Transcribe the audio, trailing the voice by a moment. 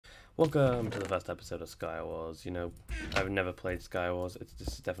Welcome to the first episode of Skywars. You know, I've never played Skywars. This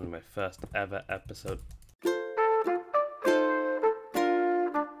is definitely my first ever episode.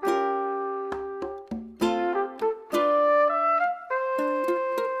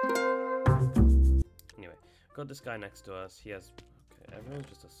 Anyway, got this guy next to us. He has... Okay, everyone's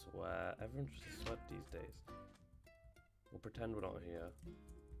just a sweat. Everyone's just a sweat these days. We'll pretend we're not here.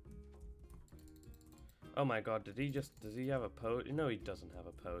 Oh my god, does he have a potion? No, he doesn't have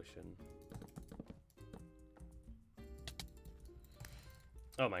a potion.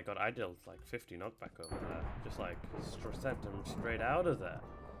 Oh my god, I dealt like 50 knockback over there. Just like, sent him straight out of there.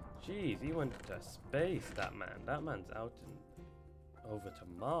 Jeez, he went to space, that man. That man's out over to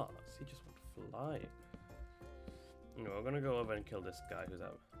Mars. He just went flying. Anyway, we're gonna go over and kill this guy who's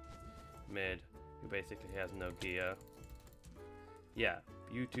out mid, who basically has no gear. Yeah,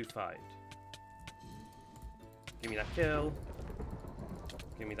 you two fight. Give me that kill.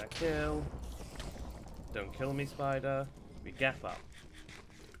 Give me that kill. Don't kill me, spider. We gap up.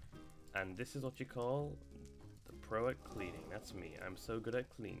 And this is what you call the pro at cleaning. That's me. I'm so good at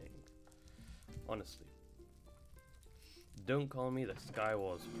cleaning. Honestly. Don't call me the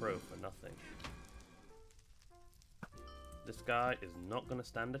Skywars pro for nothing. This guy is not going to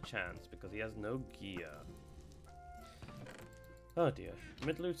stand a chance because he has no gear. Oh dear.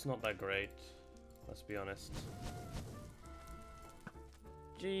 Mid loot's not that great. Let's be honest.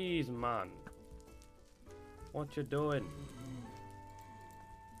 Jeez, man. What you doing?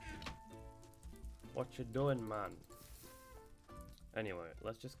 What you doing, man? Anyway,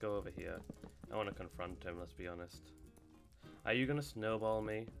 let's just go over here. I want to confront him, let's be honest. Are you gonna snowball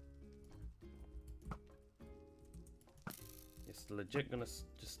me? You're legit gonna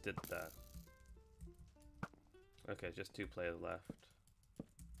just sit there. Okay, just 2 players left.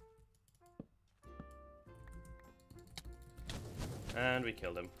 And we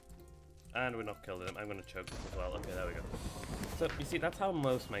killed him. And we're not killing him. I'm going to choke him as well. Okay, there we go. So, you see, that's how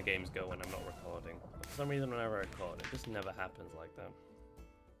most of my games go when I'm not recording. For some reason, whenever I record, it just never happens like that.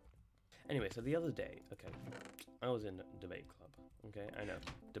 Anyway, so the other day, okay, I was in debate club. Okay, I know,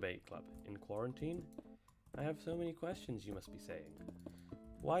 debate club. In quarantine, I have so many questions, you must be saying.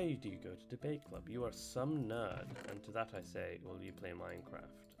 Why do you go to debate club? You are some nerd. And to that I say, well, you play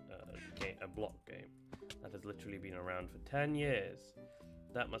Minecraft, a block game that has literally been around for 10 years.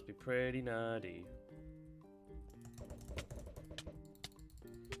 That must be pretty nerdy.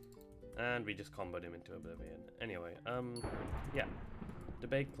 And we just comboed him into oblivion. Anyway, yeah.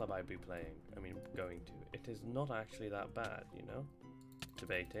 Debate club I'd be playing. I mean, going to. It is not actually that bad, you know?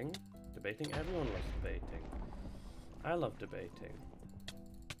 Debating. Debating, everyone loves debating. I love debating.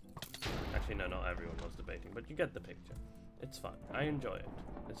 Actually, no, not everyone loves debating, but you get the picture. It's fun. I enjoy it.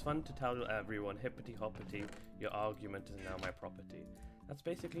 It's fun to tell everyone, hippity hoppity, your argument is now my property. That's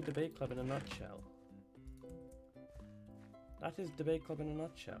basically debate club in a nutshell. That is debate club in a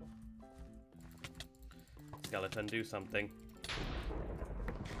nutshell. Skeleton, do something.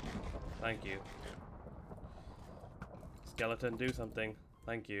 Thank you. Skeleton, do something.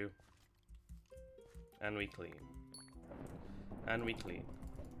 Thank you. And we clean. And we clean.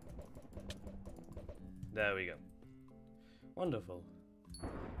 There we go. Wonderful.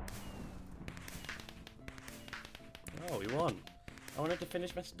 Oh, we won. I wanted to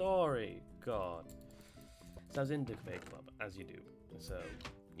finish my story. God. So I was in debate club, as you do. So,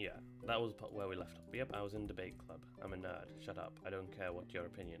 yeah, that was where we left off. Yep, I was in debate club. I'm a nerd. Shut up. I don't care what your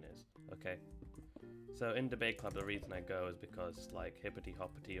opinion is. Okay? So in debate club, the reason I go is because, like, hippity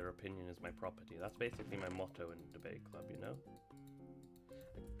hoppity, your opinion is my property. That's basically my motto in debate club, you know?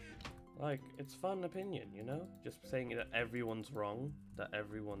 Like, it's fun opinion, you know? Just saying that everyone's wrong, that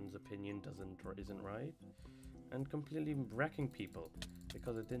everyone's opinion isn't right, and completely wrecking people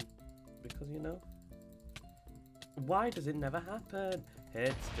because it didn't, because, you know? Why does it never happen?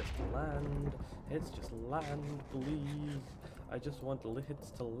 Hits just land. Hits just land, please. I just want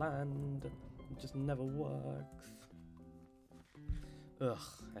hits to land. It just never works. Ugh,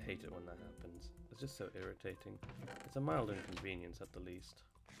 I hate it when that happens. It's just so irritating. It's a mild inconvenience at the least.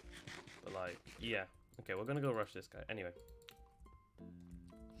 But like, yeah. Okay, we're gonna go rush this guy. Anyway.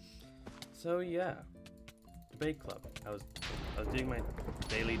 So yeah. Debate club. I was doing my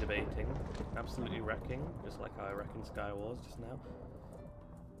daily debating. Absolutely wrecking. Just like how I wrecked in Skywars just now.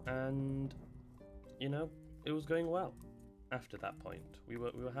 And you know, it was going well after that point. We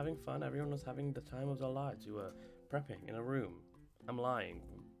were having fun, everyone was having the time of their lives. We were prepping in a room. I'm lying.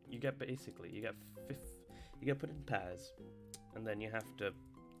 You get put in pairs, and then you have to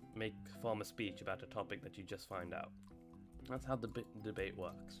form a speech about a topic that you just find out. That's how the debate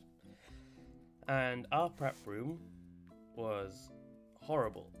works. And our prep room was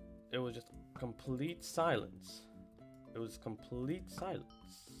horrible. it was just complete silence. It was complete silence.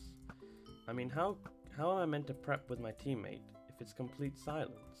 I mean, how am I meant to prep with my teammate if it's complete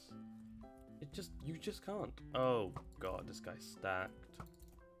silence? You just can't. Oh god, this guy's stacked.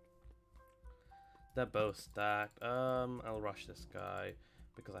 They're both stacked. I'll rush this guy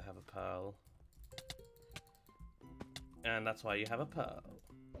because I have a pearl. And that's why you have a pearl.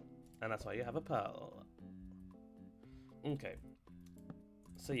 And that's why you have a pearl. Okay.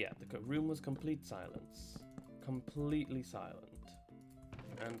 So yeah, the room was complete silence. Completely silent.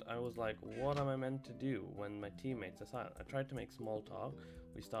 And I was like, what am I meant to do when my teammates are silent? I tried to make small talk.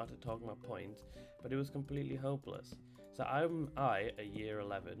 We started talking about points, but it was completely hopeless. So I, a year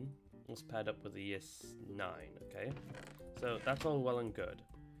 11, was paired up with a year 9, okay? So that's all well and good.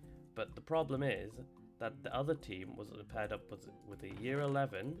 But the problem is that the other team was paired up with a year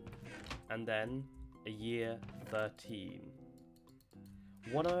 11 and then a year 13.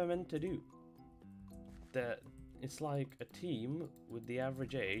 What am I meant to do? It's like a team with the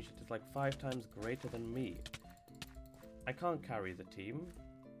average age that's like 5 times greater than me. I can't carry the team.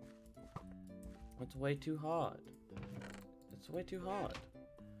 It's way too hard. It's way too hard.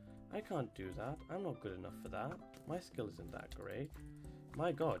 I can't do that. I'm not good enough for that. My skill isn't that great.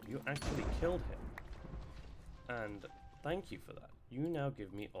 My god, you actually killed him. And thank you for that. You now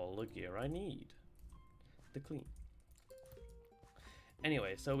give me all the gear I need to clean.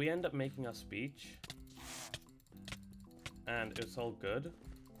 Anyway, so we end up making our speech. And it's all good.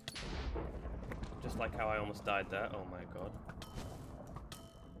 Just like how I almost died there. Oh my god.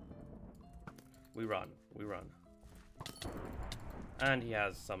 We run. We run. And he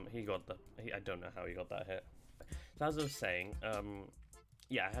has some... He got the... I don't know how he got that hit. So as I was saying,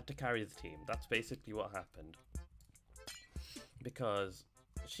 yeah, I had to carry the team. That's basically what happened. Because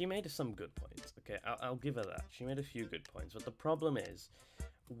she made some good points. Okay, I'll give her that. She made a few good points. But the problem is,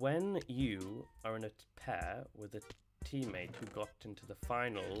 when you are in a pair with a teammate who got into the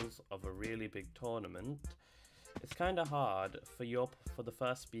finals of a really big tournament, it's kind of hard for the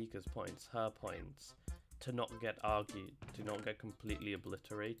first speaker's points, her points, to not get argued, to not get completely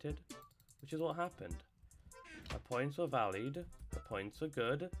obliterated, which is what happened. Her points were valid, the points were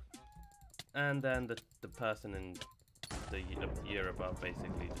good, and then the person in the year above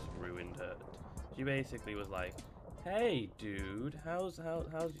basically just ruined her. She basically was like, "Hey, dude, how's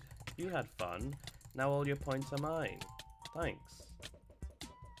you had fun? Now all your points are mine. Thanks."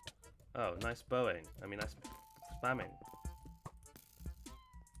 Oh, nice bowing. I mean, nice spamming.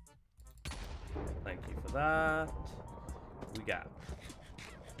 Thank you for that. We got.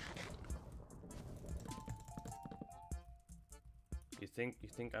 You think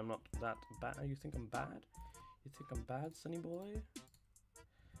I'm not that bad? You think I'm bad? You think I'm bad, Sonny boy?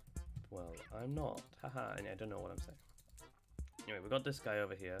 Well, I'm not. Haha, and I don't know what I'm saying. Anyway, we got this guy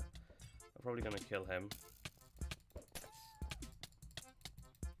over here. I'm probably gonna kill him.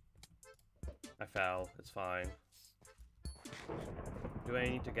 I fell. It's fine. Do I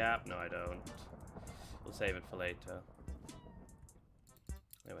need to gap? No, I don't. We'll save it for later.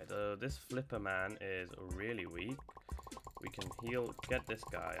 Anyway, this flipper man is really weak. We can get this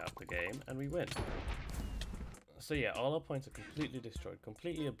guy out the game, and we win. So yeah, all our points are completely destroyed,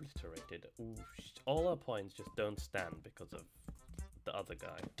 completely obliterated. Ooh, all our points just don't stand because of the other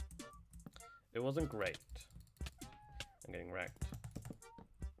guy. It wasn't great. I'm getting wrecked.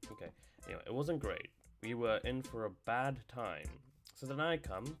 Okay, anyway, it wasn't great. We were in for a bad time. So then I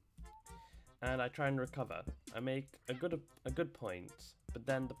come, and I try and recover. I make a good point, but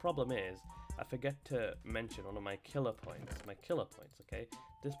then the problem is, I forget to mention one of my killer points. My killer points, okay?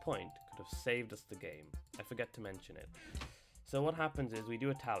 This point could have saved us the game. I forget to mention it. So what happens is we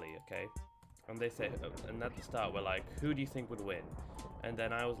do a tally, okay? And they say, and at the start we're like, who do you think would win? And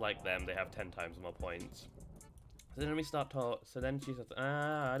then I was like them, they have 10 times more points. So then we start talking. So then she says,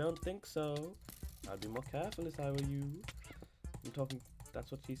 I don't think so. I'd be more careful if I were you. I'm talking,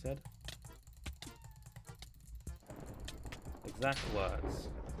 that's what she said. Exact words.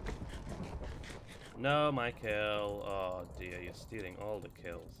 No, my kill. Oh dear, you're stealing all the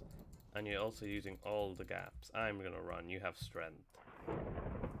kills. And you're also using all the gaps. I'm gonna run. You have strength.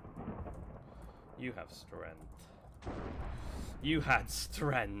 You have strength. You had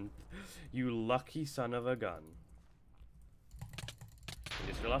strength. You lucky son of a gun. Is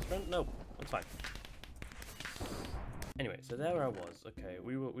this your last friend? No, it's fine. Anyway, so there I was. Okay,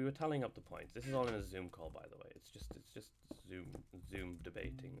 we were tallying up the points. This is all in a Zoom call, by the way. It's just Zoom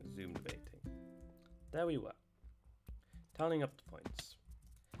debating. There we were, tallying up the points,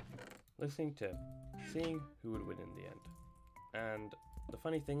 seeing who would win in the end. And the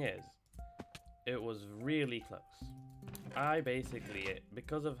funny thing is, it was really close. I basically,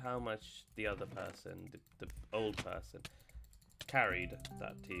 because of how much the other person, the old person, carried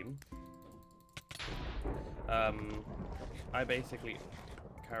that team, I basically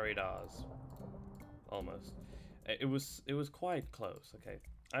carried ours, almost. It was quite close. Okay,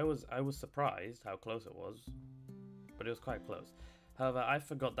 I was surprised how close it was, but it was quite close. However, I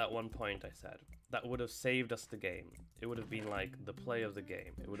forgot that one point I said that would have saved us the game. It would have been like the play of the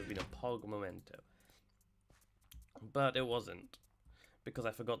game. It would have been a pog memento. But it wasn't, because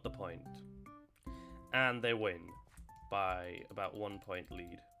I forgot the point. And they win by about 1 point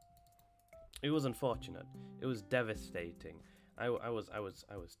lead. It was unfortunate. It was devastating. I was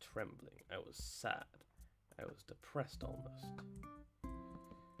trembling. I was sad. I was depressed almost.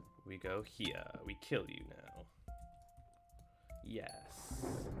 We go here. We kill you now. Yes.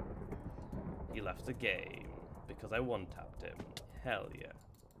 He left the game because I one-tapped him. Hell yeah.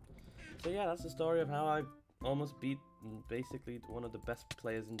 So yeah, that's the story of how I almost beat basically one of the best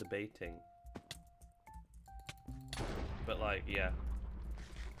players in debating. But like, yeah.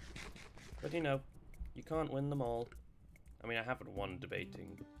 But you know, you can't win them all. I mean, I haven't won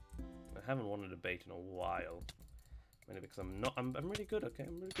debating. I haven't won a debate in a while. Mainly because I'm really good, okay?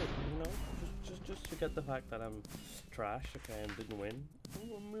 I'm really good, you know? Just forget the fact that I'm trash, okay, and didn't win.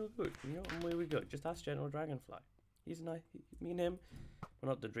 Oh, I'm real good, you know? I'm really good. Just ask General Dragonfly. He's nice. Me and him, we're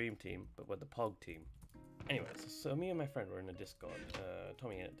not the dream team, but we're the Pog team. Anyways, so me and my friend were in a Discord,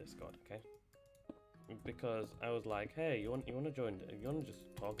 Tommy in a Discord, okay? Because I was like, hey, you want to join? You want to just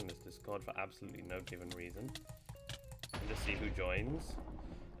talk in this Discord for absolutely no given reason, and just see who joins?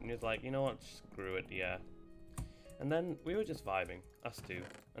 And he was like, you know what? Screw it, yeah. And then we were just vibing, us two,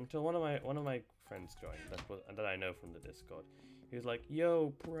 until one of my friends joined. That I know from the Discord. He was like,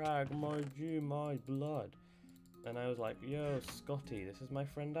 yo, Prag, my G, my blood. And I was like, yo, Scotty, this is my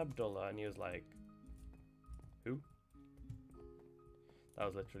friend Abdullah. And he was like, who? That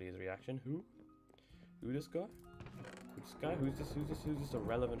was literally his reaction. Who? Who this guy? Who's this guy? Who's this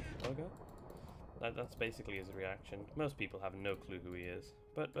irrelevant bugger? That's basically his reaction. Most people have no clue who he is.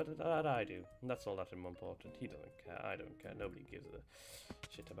 But that I do. And that's all that's important. He doesn't care. I don't care. Nobody gives a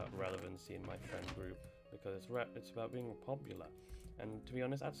shit about relevancy in my friend group. Because it's about being popular. And to be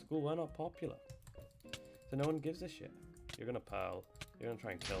honest, at school we're not popular. So no one gives a shit. You're gonna pearl. You're gonna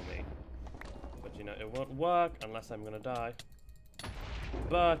try and kill me. But you know, it won't work unless I'm gonna die.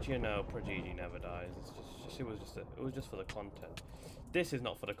 But you know, Prodigy never dies. It was just for the content. This is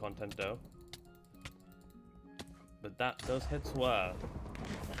not for the content though. But those hits were.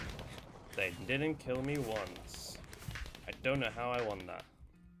 They didn't kill me once. I don't know how I won that.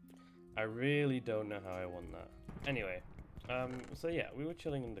 I really don't know how I won that. Anyway, so yeah, we were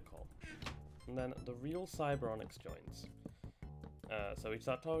chilling in the call. And then the real Cyberonics joins. So we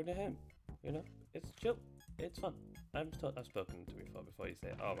start talking to him. You know, it's chill. It's fun. I've spoken to him before you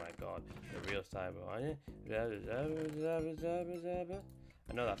say, oh my god, the real Cyberonics.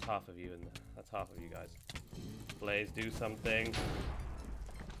 I know that's half of you, and that's half of you guys. Blaze, do something.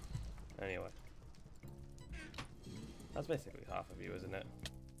 Anyway. That's basically half of you, isn't it?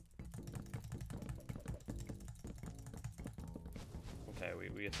 Okay,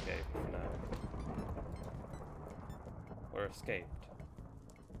 we escaped for now. We're escaped.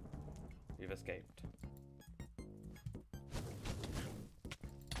 We've escaped.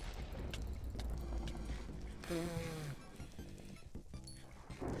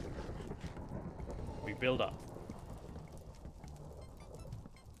 We build up.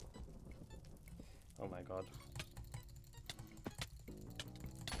 Oh my god.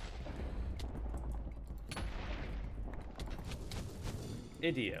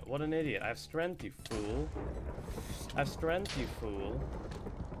 Idiot. What an idiot. I have strength, you fool. I have strength, you fool.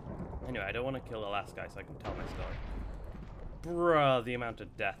 Anyway, I don't want to kill the last guy so I can tell my story. Bruh, the amount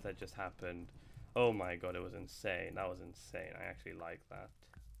of death that just happened. Oh my god, it was insane. That was insane. I actually like that.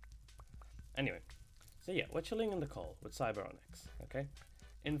 Anyway, so yeah, we're chilling in the call with Cyberonics, okay?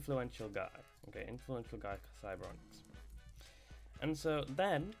 Influential guy. Okay, influential guy, Cyberonics. And so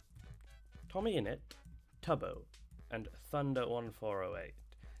then, Tommy Innit, Tubbo, and Thunder1408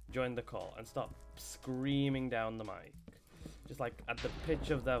 joined the call and start screaming down the mic. Just like at the pitch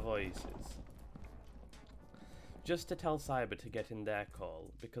of their voices. Just to tell Cyber to get in their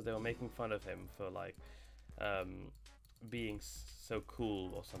call, because they were making fun of him for like being so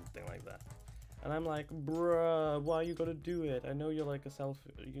cool or something like that. And I'm like, bruh, why you gotta do it? I know you're like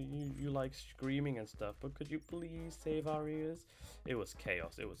you like screaming and stuff, but could you please save our ears? It was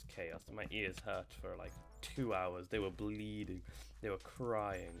chaos. It was chaos. My ears hurt for like 2 hours. They were bleeding. They were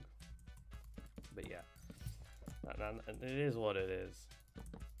crying. But yeah, it is what it is.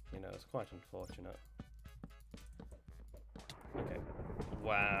 You know, it's quite unfortunate. Okay.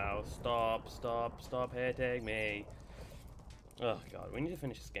 Wow, stop hitting me. Oh god, we need to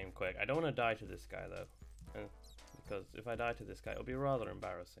finish this game quick. I don't want to die to this guy though. Because if I die to this guy, it'll be rather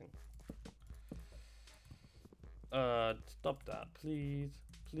embarrassing. Stop that, please.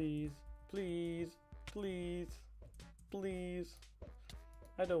 Please. Please. Please. Please.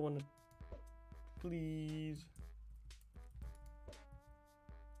 I don't want to. Please.